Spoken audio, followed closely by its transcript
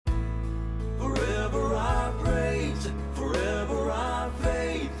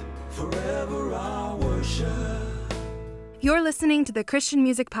You're listening to the Christian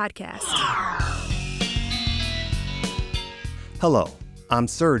Music Podcast. Hello, I'm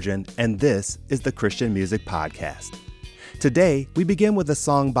Surgeon, and this is the Christian Music Podcast. Today, we begin with a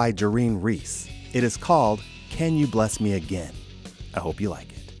song by Jareen Reese. It is called, Can You Bless Me Again? I hope you like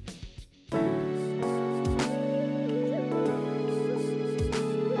it.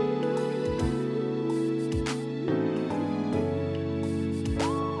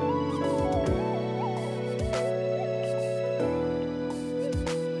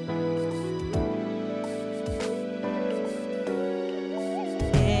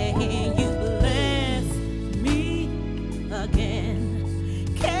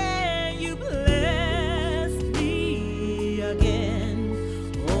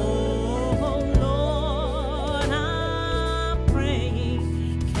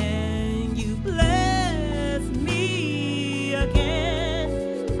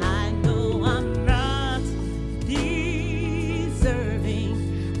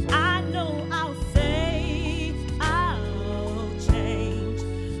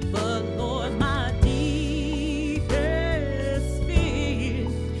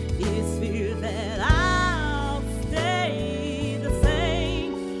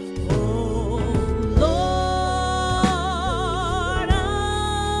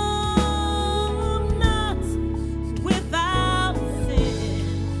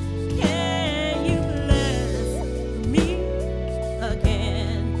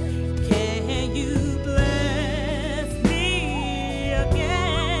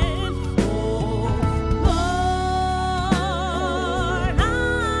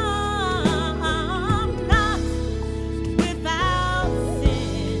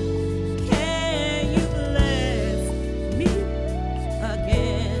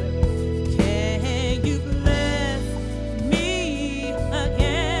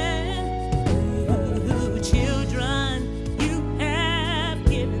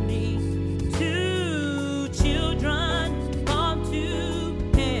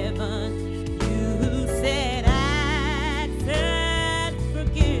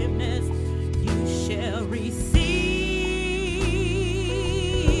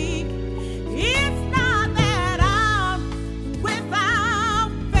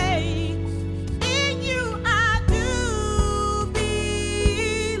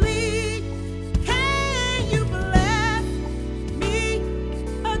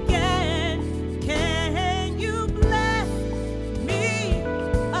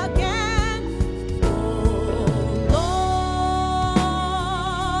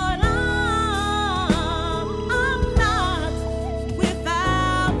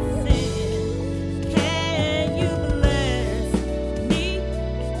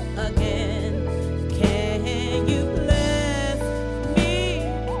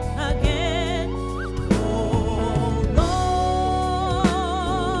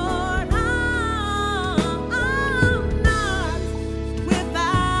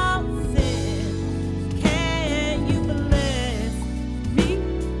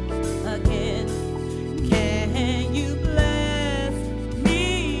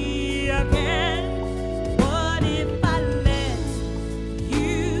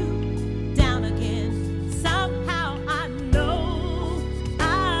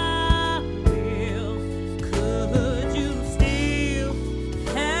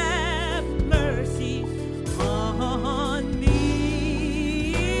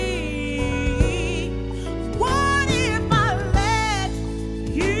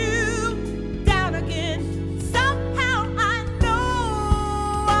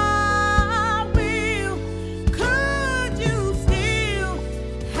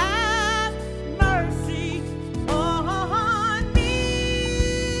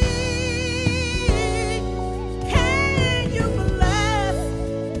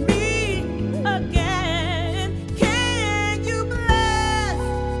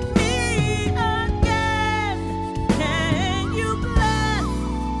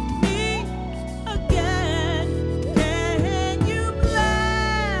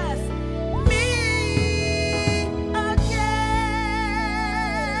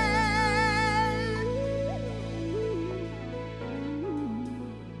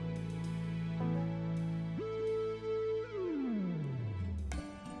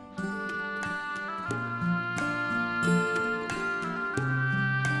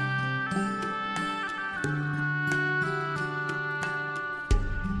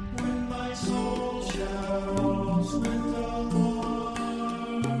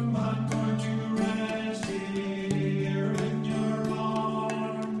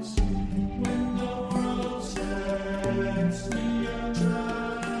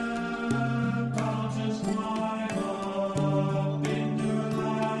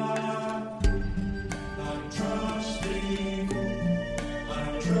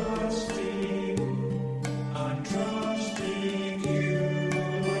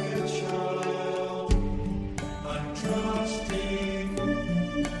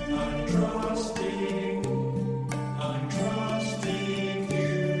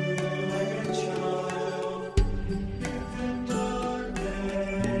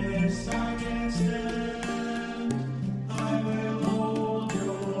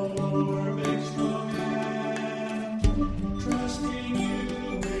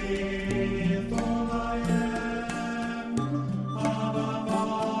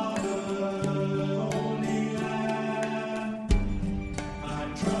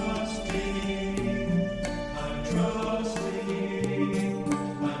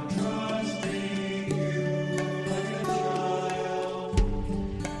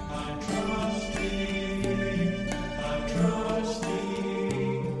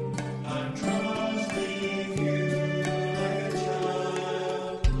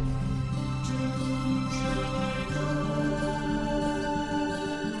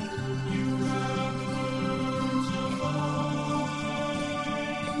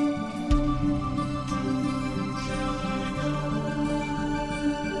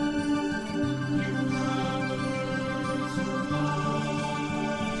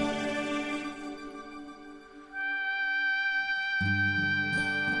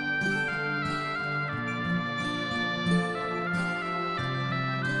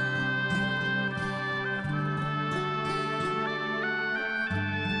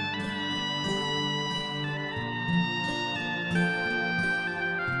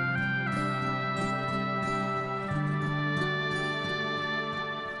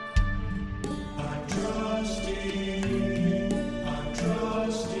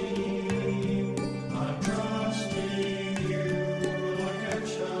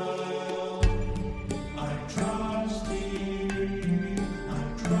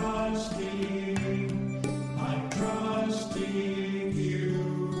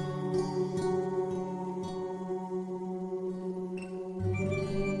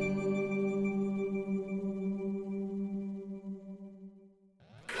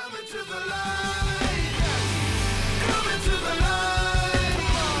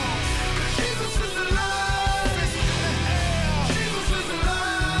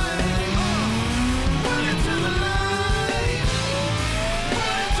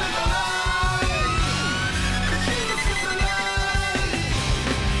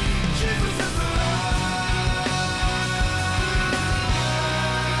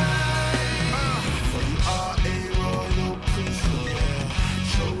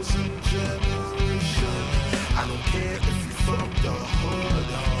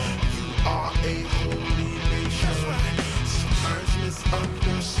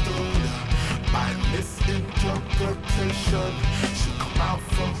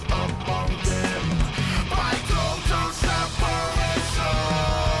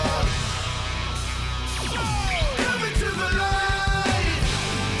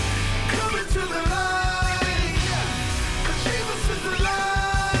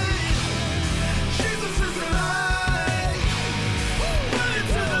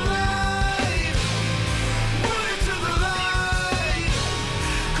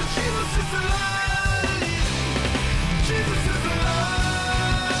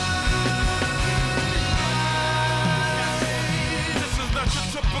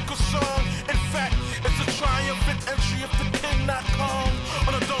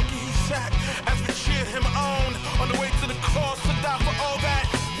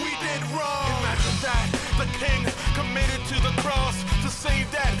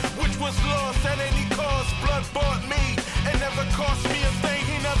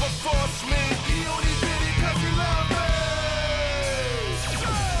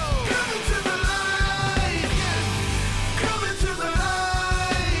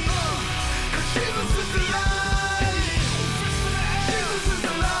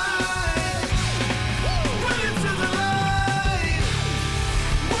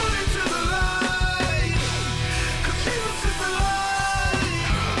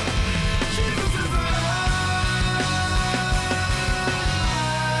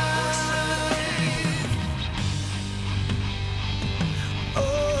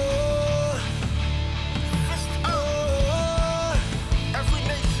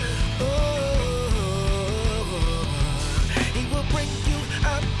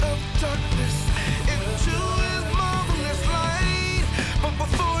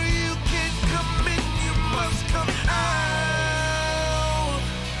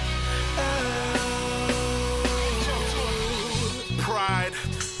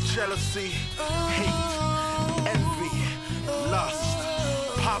 Jealousy, hate, envy, lust,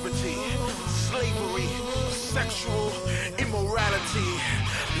 poverty, slavery, sexual immorality,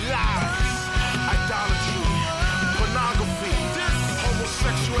 lies, idolatry, pornography,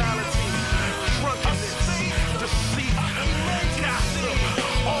 homosexuality, drunkenness, deceit,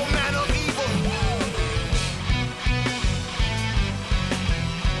 gossip, all manner of evil.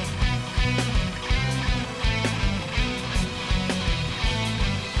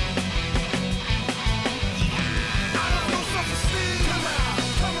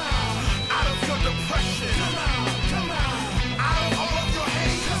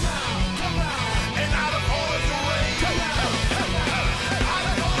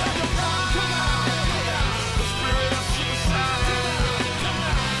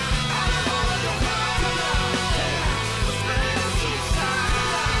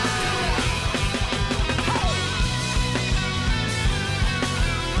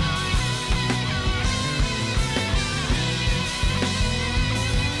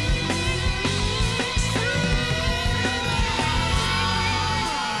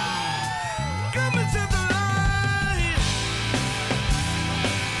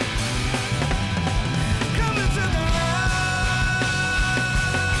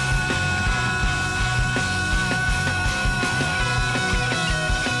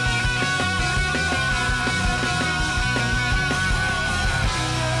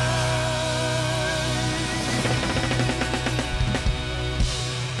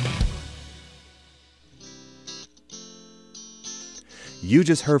 You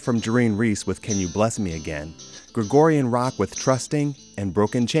just heard from Jareen Reese with Can You Bless Me Again, Gregorian Rock with Trusting, and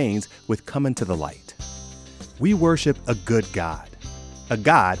Broken Chains with Coming to the Light. We worship a good God, a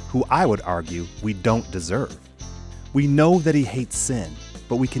God who I would argue we don't deserve. We know that he hates sin,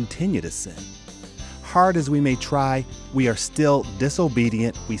 but we continue to sin. Hard as we may try, we are still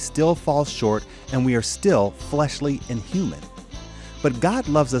disobedient, we still fall short, and we are still fleshly and human. But God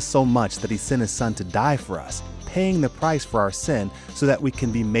loves us so much that he sent his son to die for us, paying the price for our sin so that we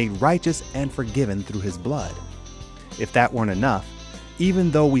can be made righteous and forgiven through his blood. If that weren't enough,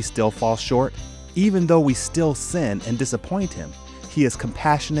 even though we still fall short, even though we still sin and disappoint him, He is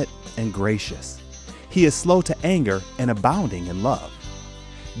compassionate and gracious. He is slow to anger and abounding in love.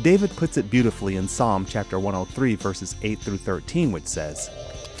 David puts it beautifully in Psalm chapter 103, verses 8 through 13, which says,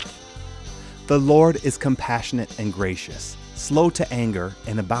 "The Lord is compassionate and gracious, slow to anger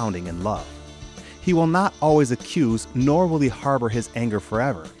and abounding in love. He will not always accuse, nor will he harbor his anger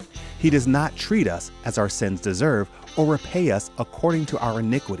forever. He does not treat us as our sins deserve, or repay us according to our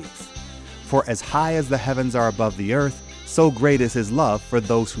iniquities. For as high as the heavens are above the earth, so great is his love for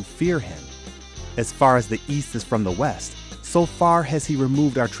those who fear him. As far as the east is from the west, so far has he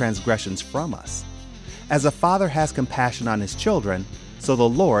removed our transgressions from us. As a father has compassion on his children, so the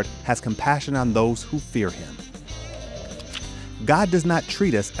Lord has compassion on those who fear him." God does not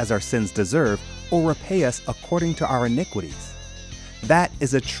treat us as our sins deserve or repay us according to our iniquities. That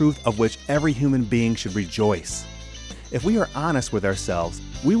is a truth of which every human being should rejoice. If we are honest with ourselves,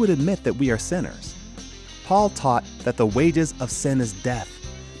 we would admit that we are sinners. Paul taught that the wages of sin is death,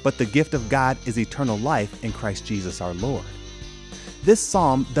 but the gift of God is eternal life in Christ Jesus our Lord. This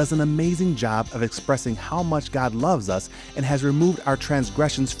psalm does an amazing job of expressing how much God loves us and has removed our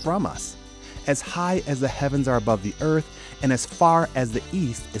transgressions from us. As high as the heavens are above the earth, and as far as the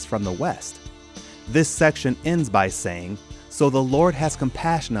east is from the west. This section ends by saying, "So the Lord has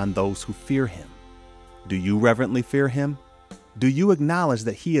compassion on those who fear him." Do you reverently fear him? Do you acknowledge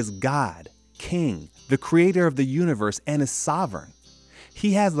that he is God, King, the creator of the universe, and is sovereign?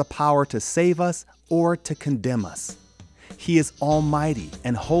 He has the power to save us or to condemn us. He is almighty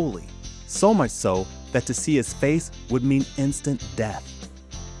and holy, so much so that to see his face would mean instant death.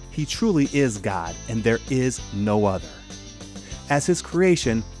 He truly is God, and there is no other. As his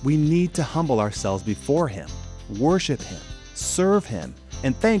creation, we need to humble ourselves before him, worship him, serve him,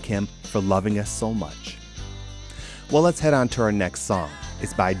 and thank him for loving us so much. Well, let's head on to our next song.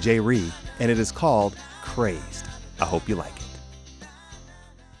 It's by Jay Ree, and it is called Crazed. I hope you like it.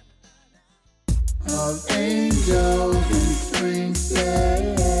 Of angels and strange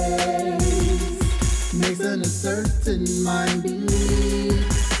days makes an uncertain mind believe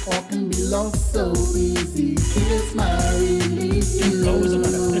all can be lost so easy. It's my relief. Flows of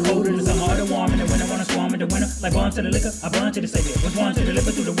winter, the colder the summer, the warm in the winter, wanna swarm in the winter. Like born to the liquor, I born to the savior. Was born to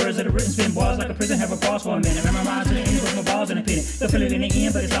deliver through the words of the written, spin bars like a prison, have a pause for a minute. Memorize to the end, with my balls in the penny. They'll feel it in the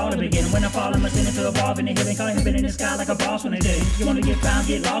end, but it's all the beginning. When I fall, I'm ascending to evolve in the heaven, calling heaven in the sky like a boss when they did it. You wanna get found,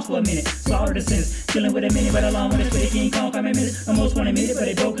 get lost for a minute. Slaughter the sins, chilling with a minute, but along with a spirit, King Kong, come a minute. Almost 20 minutes, but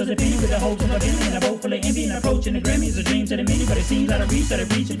they broke cause a penny with the hopes of a penny. And a boat full of envy and approaching the Grammys. A dream to the many, but it seems out of reach, that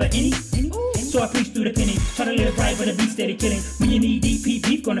it reaching for any. So I preach through the penny, try to live right, but the beat steady killing. When you need deep,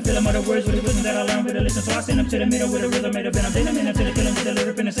 peep, gonna fill them other words with the wisdom that I learned with the listen. So I send them to the middle with a rhythm made of venom. Then I'm in them to the killing with the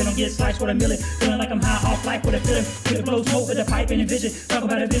lyric and I don't get sliced with a million. Feeling like I'm high off life with a feeling. With a blow smoke with a pipe and a vision. Talk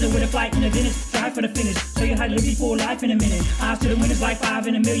about a vision with a flight and a Venice. Try for the finish. Show you how to live before life in a minute. Eyes to the winners like 5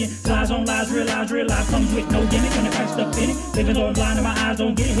 in a million. Lies on lies, real life comes with no gimmick. When the price stuff in it. Living on blind and my eyes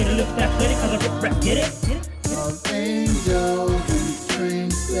don't get it. Hit a lift that play cause I rip, get it? Of angels and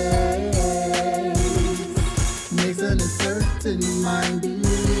strange days makes an uncertain mind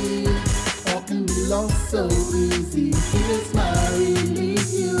believe all can be lost so easy. It's my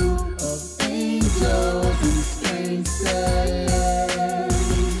relief. You of angels and strange days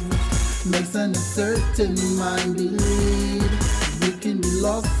makes an uncertain mind believe we can be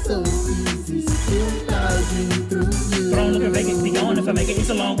lost so easy. Still guiding through you. Throne looking vacant, beyond if I make it, it's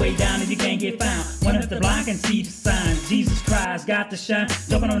a long way down if you can't get found. One if the blind can see the signs. Jesus Christ got to shine.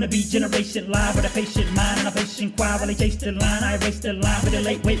 Jumping on the beat, generation live with a patient mind and a patient choir while they chase the line. I erase the line with a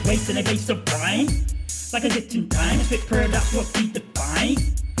late weight waste and a base of brine. Like a ditching time, spit paradox, what feet define.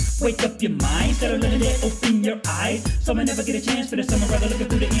 Wake up your mind, instead of letting it open your eyes. Some never get a chance for the summer, rather looking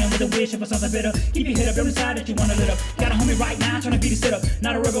through the end with a wish for something better. Keep your head up, don't decide that you wanna lit up. Got a homie right now, trying to beat the sit up.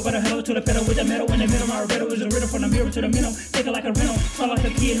 Not a rebel, but a hello to the pedal with the metal in the middle. My riddle is a riddle from the mirror to the middle. Take it like a rental, smell like a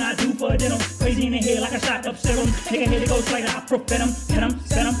kid, not do for a dental. Crazy in the head like a shot up serum. Take a head, it goes like an opera venom. Pet him,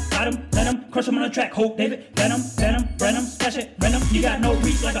 set him, bite him, let him. Crush him on the track, Hope David. Venom, Brenham, splash it, random. You got no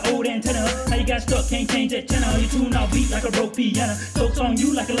reach like an old antenna. How you got stuck, can't change that channel. You tune out beat like a broke piano. Jokes on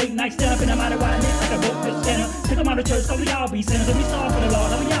you like a late night stand up in the wide net like a boat with center. Take them out of church, so we all be sinners. And we sorry for the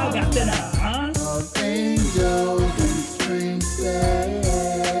Lord, and we all got dinner, huh? Of angels and strange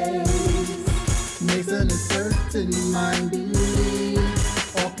days makes an uncertain mind believe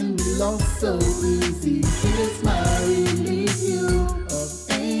all can be lost so easy. It's my relief. You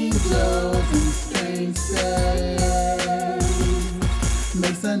of angels and strange days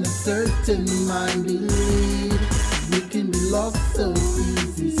makes an uncertain mind believe we can be lost so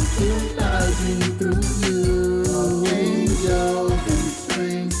easy. Still guiding through you. Of angels and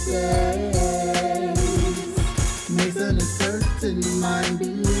strange days makes an uncertain mind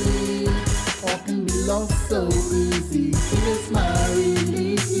believe. All can be lost so easy. Here's my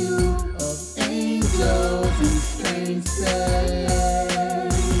review of angels in strange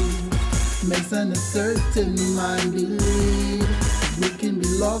days. Makes an uncertain mind believe. We can be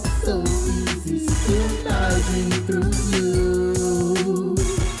lost so easy. Still diving through you.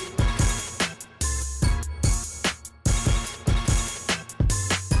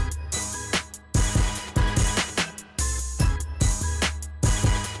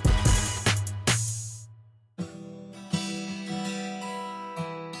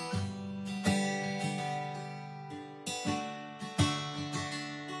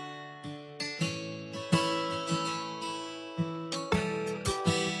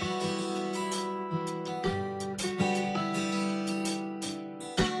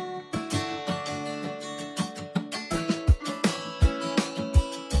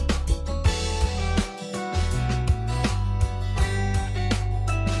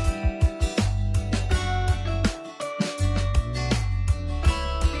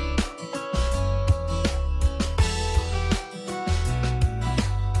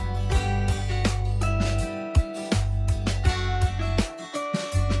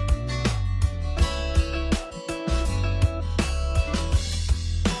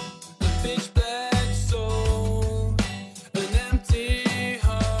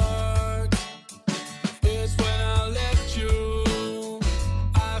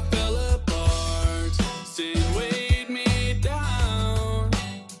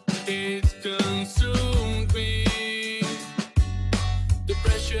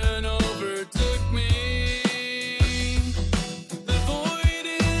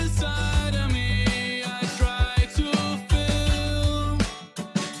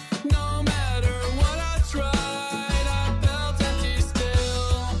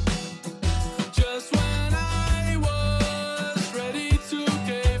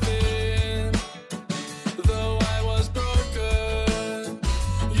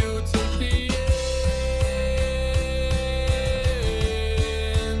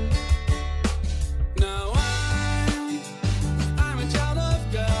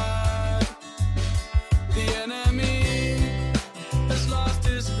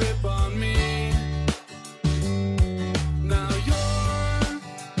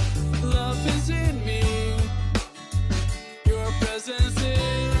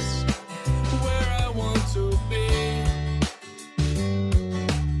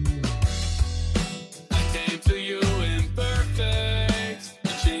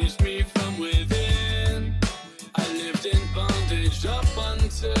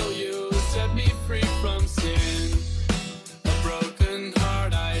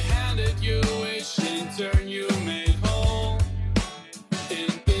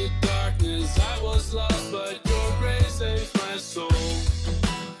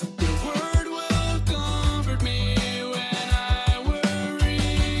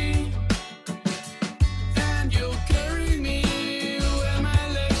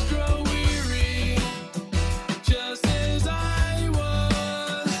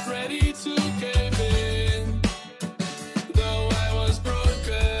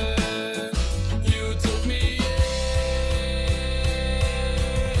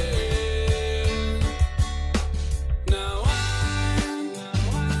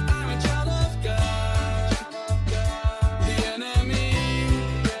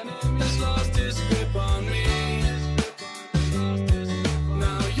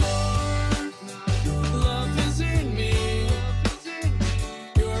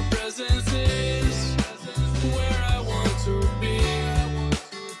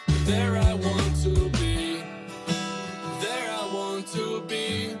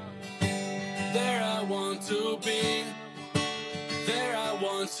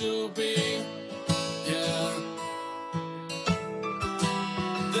 To be, yeah.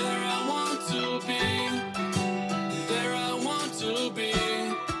 There I want to be, there I want to be.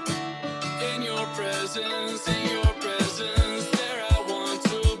 In your presence, there I want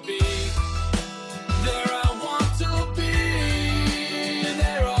to be. There I want to be,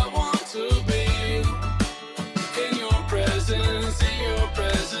 there I want to be. In your presence,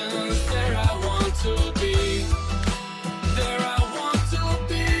 there I want to be. There I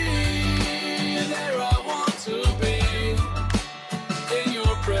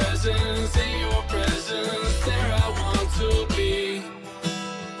there I want to be.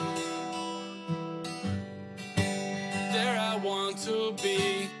 There I want to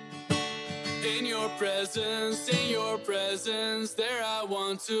be. In your presence, there I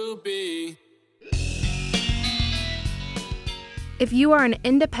want to be. If you are an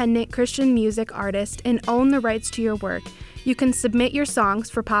independent Christian music artist and own the rights to your work, You can submit your songs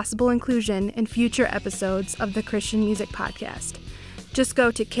for possible inclusion in future episodes of the Christian Music Podcast. Just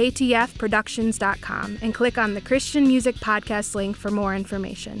go to ktfproductions.com and click on the Christian Music Podcast link for more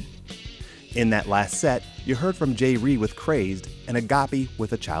information. In that last set, you heard from Jay Ree with Crazed and Agape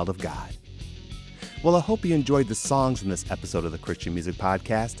with A Child of God. Well, I hope you enjoyed the songs in this episode of the Christian Music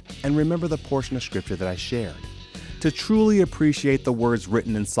Podcast and remember the portion of scripture that I shared. To truly appreciate the words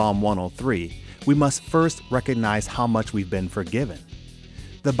written in Psalm 103, we must first recognize how much we've been forgiven.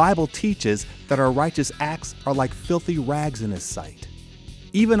 The Bible teaches that our righteous acts are like filthy rags in His sight.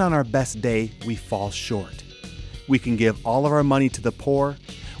 Even on our best day, we fall short. We can give all of our money to the poor.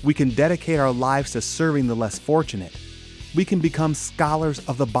 We can dedicate our lives to serving the less fortunate. We can become scholars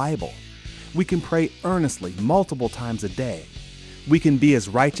of the Bible. We can pray earnestly multiple times a day. We can be as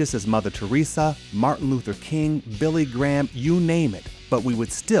righteous as Mother Teresa, Martin Luther King, Billy Graham, you name it, but we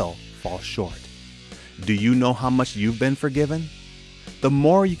would still fall short. Do you know how much you've been forgiven? The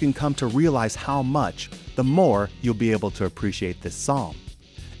more you can come to realize how much, the more you'll be able to appreciate this psalm.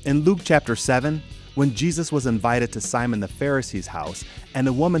 In Luke chapter 7, when Jesus was invited to Simon the Pharisee's house, and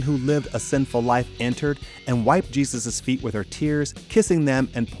a woman who lived a sinful life entered and wiped Jesus' feet with her tears, kissing them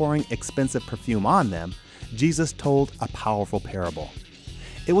and pouring expensive perfume on them, Jesus told a powerful parable.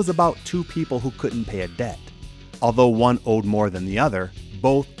 It was about two people who couldn't pay a debt. Although one owed more than the other,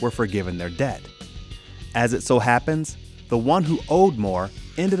 both were forgiven their debt. As it so happens, the one who owed more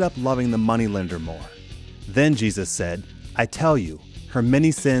ended up loving the moneylender more. Then Jesus said, "I tell you, her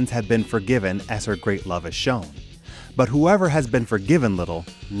many sins have been forgiven as her great love is shown. But whoever has been forgiven little,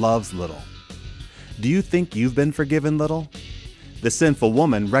 loves little." Do you think you've been forgiven little? The sinful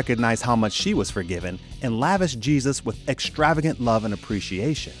woman recognized how much she was forgiven and lavished Jesus with extravagant love and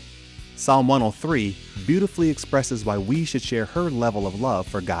appreciation. Psalm 103 beautifully expresses why we should share her level of love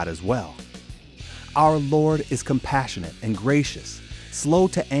for God as well. Our Lord is compassionate and gracious, slow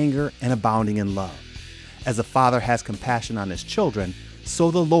to anger and abounding in love. As a father has compassion on his children, so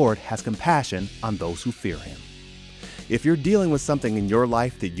the Lord has compassion on those who fear Him. If you're dealing with something in your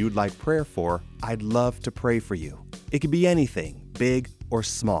life that you'd like prayer for, I'd love to pray for you. It could be anything, big or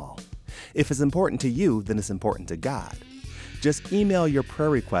small. If it's important to you, then it's important to God. Just email your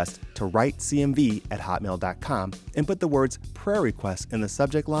prayer request to writecmv@hotmail.com and put the words prayer request in the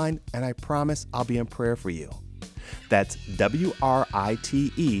subject line, and I promise I'll be in prayer for you. That's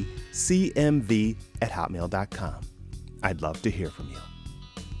writecmv@hotmail.com. I'd love to hear from you.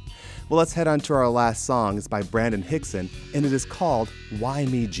 Well, let's head on to our last song. It's by Brandon Hickson, and it is called Why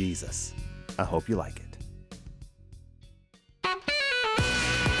Me Jesus. I hope you like it.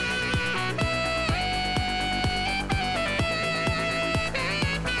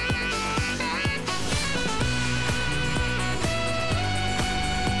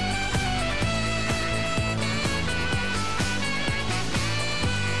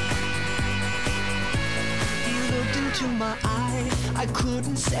 To my eye, I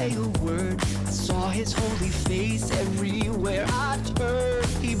couldn't say a word. I saw His holy face everywhere I turned.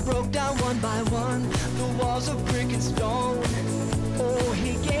 He broke down one by one the walls of brick and stone. Oh,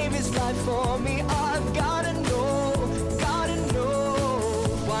 He gave His life for me. I've gotta know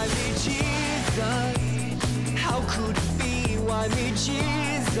why me Jesus? How could it be? Why me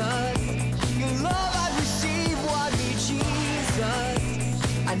Jesus? Your love I receive. Why me Jesus?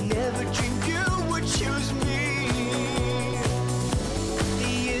 I never dreamed You would choose me.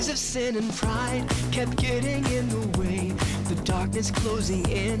 Of sin and pride kept getting in the way. The darkness closing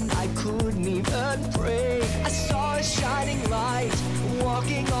in, I couldn't even pray. I saw a shining light,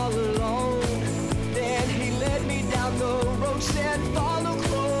 walking all alone. Then He led me down the road, said, follow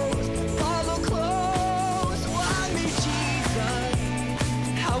close, follow close. Why me Jesus?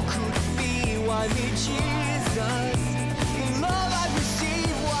 How could it be? Why me Jesus? Your love I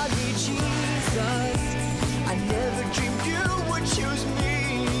receive. Why me Jesus? I never dreamed You would choose me.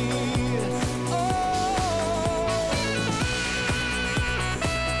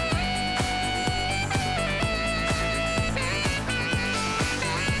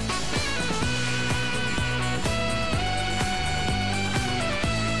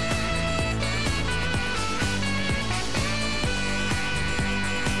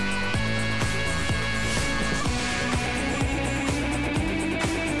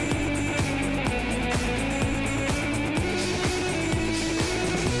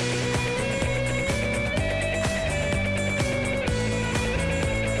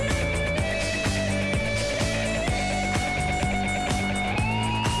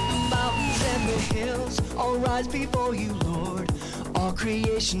 All rise before You, Lord. All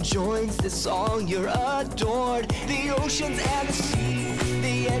creation joins the song. You're adored. The oceans and the sea,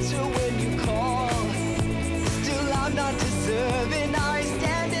 they answer when You call. Still I'm not deceived. deserve, and I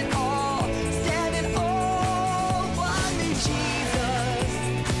stand in awe, why me, Jesus?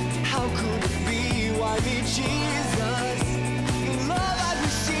 How could it be? Why me, Jesus? The love I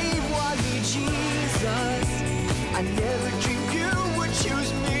receive, why me, Jesus? I never dreamed you would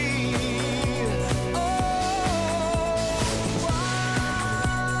choose me.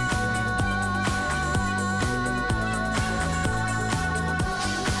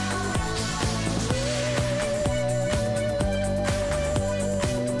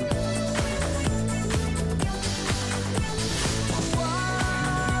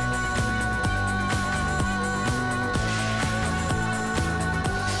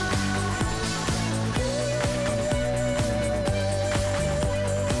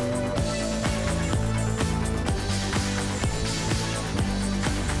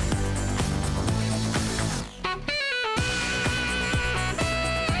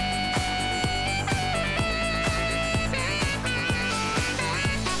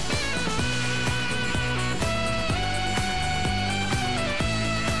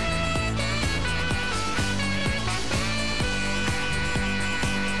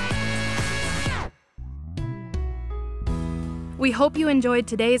 We hope you enjoyed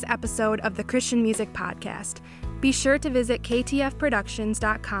today's episode of the Christian Music Podcast. Be sure to visit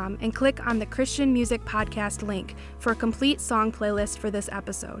ktfproductions.com and click on the Christian Music Podcast link for a complete song playlist for this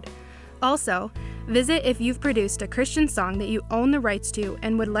episode. Also, visit if you've produced a Christian song that you own the rights to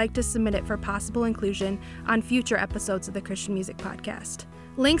and would like to submit it for possible inclusion on future episodes of the Christian Music Podcast.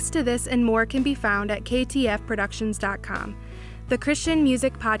 Links to this and more can be found at ktfproductions.com. The Christian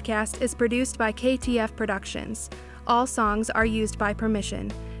Music Podcast is produced by KTF Productions. All songs are used by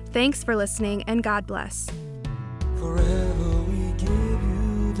permission. Thanks for listening, and God bless. Forever